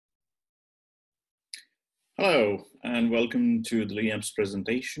Hello, and welcome to the Leanap's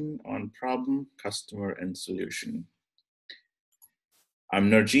presentation on problem, customer, and solution.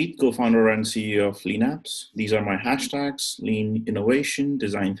 I'm Narjeet, co-founder and CEO of Leanapps. These are my hashtags: lean innovation,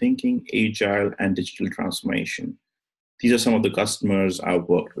 design thinking, agile, and digital transformation. These are some of the customers I've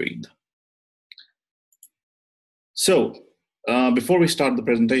worked with. So before we start the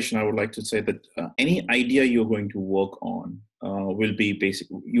presentation, I would like to say that any idea you're going to work on will be basic.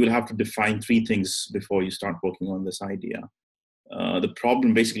 You will have to define three things before you start working on this idea.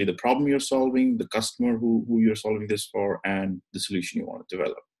 Basically the problem you're solving, the customer who you're solving this for, and the solution you want to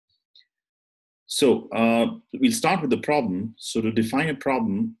develop. So we'll start with the problem. So to define a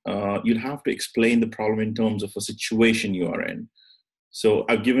problem, you'll have to explain the problem in terms of a situation you are in. So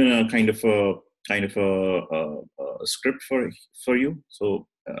I've given a kind of a script for you. So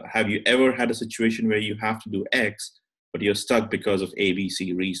have you ever had a situation where you have to do X, but you're stuck because of A, B,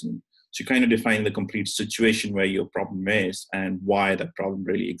 C reason? So you kind of define the complete situation where your problem is and why that problem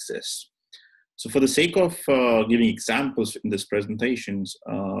really exists. So for the sake of giving examples in this presentations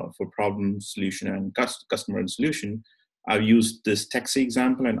for problem, solution, and customer and solution, I've used this taxi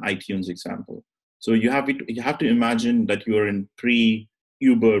example and iTunes example. So you have to imagine that you are in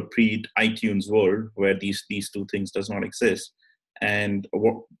pre-Uber, pre-iTunes world where these two things does not exist. And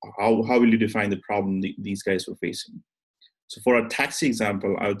how will you define the problem these guys were facing? So for a taxi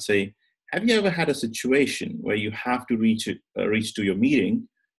example, I would say, have you ever had a situation where you have to reach to your meeting,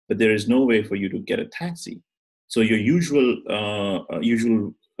 but there is no way for you to get a taxi? So your usual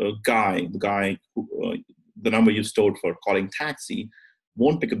guy, the number you stored for calling taxi,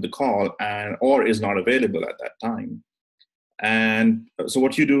 won't pick up the call or is not available at that time. And so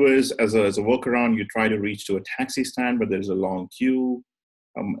what you do is, as a workaround, you try to reach to a taxi stand, but there's a long queue.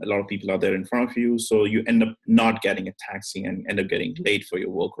 A lot of people are there in front of you, so you end up not getting a taxi and end up getting late for your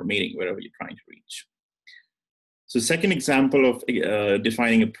work or meeting, wherever you're trying to reach. So second example of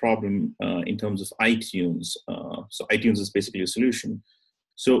defining a problem in terms of iTunes. So iTunes is basically a solution.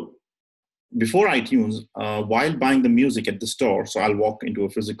 So before iTunes, while buying the music at the store, so I'll walk into a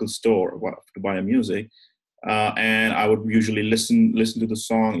physical store to buy a music, and I would usually listen to the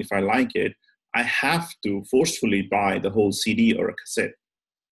song. If I like it, I have to forcefully buy the whole CD or a cassette.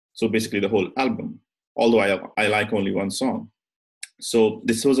 So basically the whole album, although I like only one song. So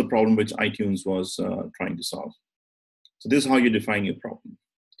this was a problem which iTunes was trying to solve. So this is how you define your problem.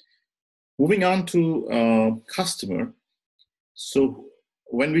 Moving on to customer. So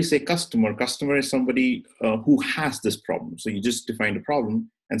when we say customer is somebody who has this problem. So you just defined a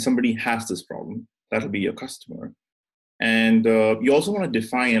problem and somebody has this problem. That'll be your customer. And you also want to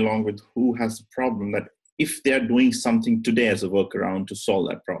define, along with who has the problem, that if they're doing something today as a workaround to solve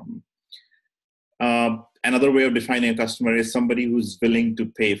that problem. Another way of defining a customer is somebody who's willing to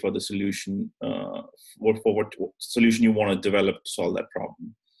pay for the solution, for what solution you want to develop to solve that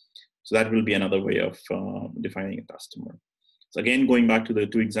problem. So that will be another way of defining a customer. So again, going back to the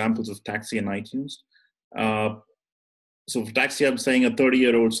two examples of taxi and iTunes. So for taxi, I'm saying a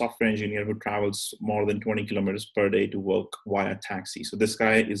 30-year-old software engineer who travels more than 20 kilometers per day to work via taxi. So this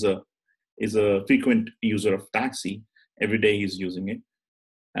guy is a frequent user of taxi. Every day he's using it.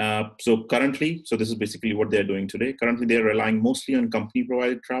 So this is basically what they're doing today. Currently, they're relying mostly on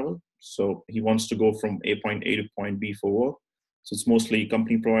company-provided travel. So he wants to go from point A to point B for work. So it's mostly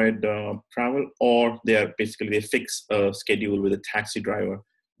company-provided travel, or they fix a schedule with a taxi driver.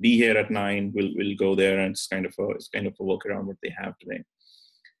 Be here at 9. We'll go there, and it's kind of a workaround what they have today.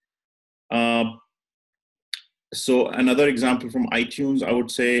 So another example from iTunes, I would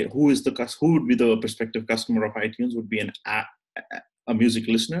say, who would be the prospective customer of iTunes? Would be a music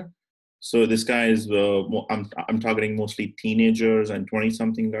listener. So this guy is I'm targeting mostly teenagers and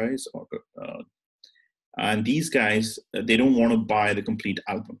 20-something guys, and these guys, they don't want to buy the complete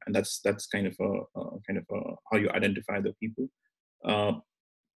album, and that's kind of how you identify the people.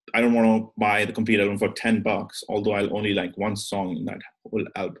 I don't want to buy the complete album for $10, although I'll only like one song in that whole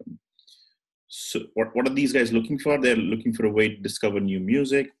album. So what are these guys looking for? They're looking for a way to discover new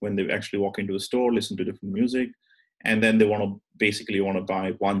music when they actually walk into a store, listen to different music, and then they want to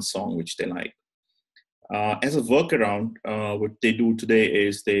buy one song which they like. As a workaround, what they do today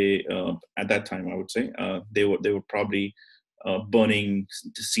is at that time, I would say, they were probably burning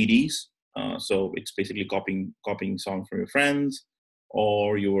CDs. So it's basically copying songs from your friends,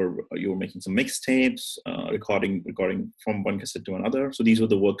 or you were making some mixtapes, recording from one cassette to another. So these were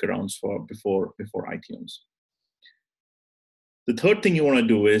the workarounds for before iTunes. The third thing you want to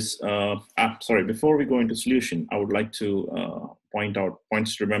do is, before we go into solution, I would like to point out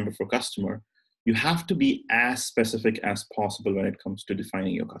points to remember for customer. You have to be as specific as possible when it comes to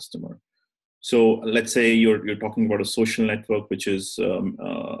defining your customer. So let's say you're talking about a social network, which is a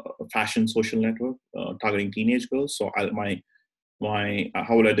fashion social network targeting teenage girls. So how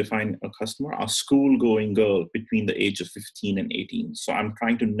would I define a customer? A school-going girl between the age of 15 and 18. So I'm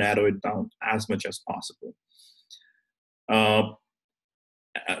trying to narrow it down as much as possible.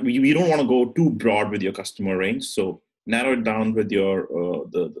 We don't want to go too broad with your customer range. So narrow it down with your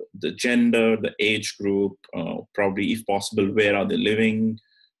the gender, the age group, probably if possible, where are they living,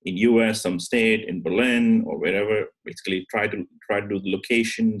 in US, some state, in Berlin, or wherever. Basically, try to do the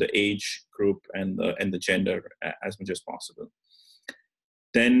location, the age group, and the gender as much as possible.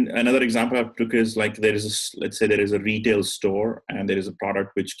 Then another example I took is like let's say there is a retail store and there is a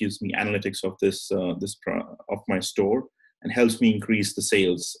product which gives me analytics of of my store and helps me increase the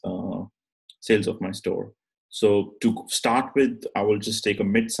sales of my store. So to start with, I will just take a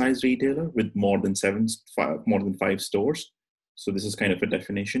mid-sized retailer with more than 5 stores. So this is kind of a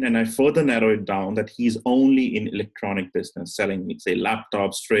definition. And I further narrow it down that he's only in electronic business, selling, say,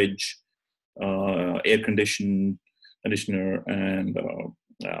 laptops, fridge, air conditioner, and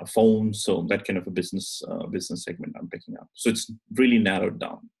phones. So that kind of a business segment I'm picking up. So it's really narrowed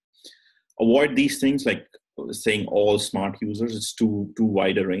down. Avoid these things like saying all smart users. It's too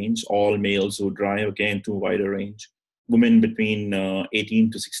wide a range. All males who drive, again, too wide a range. Women between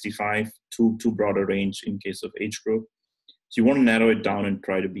 18 to 65, too broad a range in case of age group. So you want to narrow it down and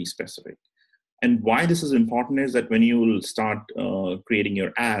try to be specific. And why this is important is that when you will start creating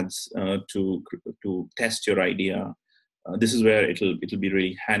your ads to test your idea, this is where it'll be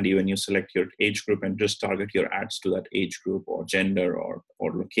really handy when you select your age group and just target your ads to that age group or gender or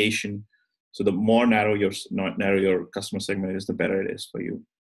location. So the more narrow your customer segment is, the better it is for you.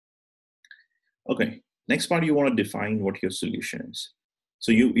 Okay, next part, you want to define what your solution is.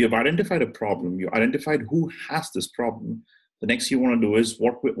 So you've identified a problem. You identified who has this problem. The next you want to do is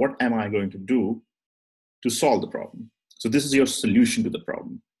what am I going to do to solve the problem? So this is your solution to the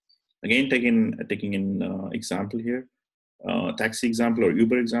problem. Again, taking an example here, taxi example or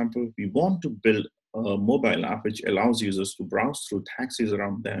Uber example. We want to build a mobile app which allows users to browse through taxis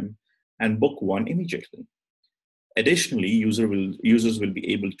around them and book one immediately. Additionally, users will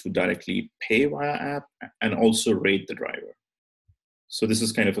be able to directly pay via app and also rate the driver. So this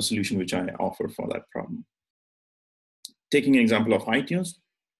is kind of a solution which I offer for that problem. Taking an example of iTunes,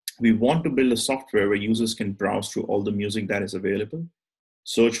 we want to build a software where users can browse through all the music that is available,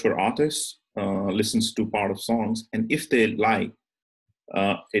 search for artists, listens to part of songs, and if they like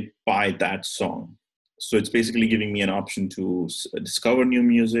it, buy that song. So it's basically giving me an option to discover new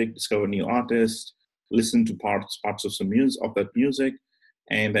music, discover new artists, listen to parts of some music of that music,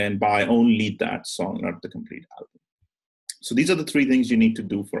 and then buy only that song, not the complete album. So these are the 3 things you need to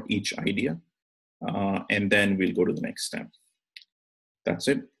do for each idea, and then we'll go to the next step. That's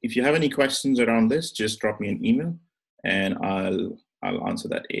it. If you have any questions around this, just drop me an email, and I'll answer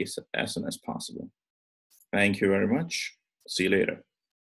that as soon as possible. Thank you very much. See you later.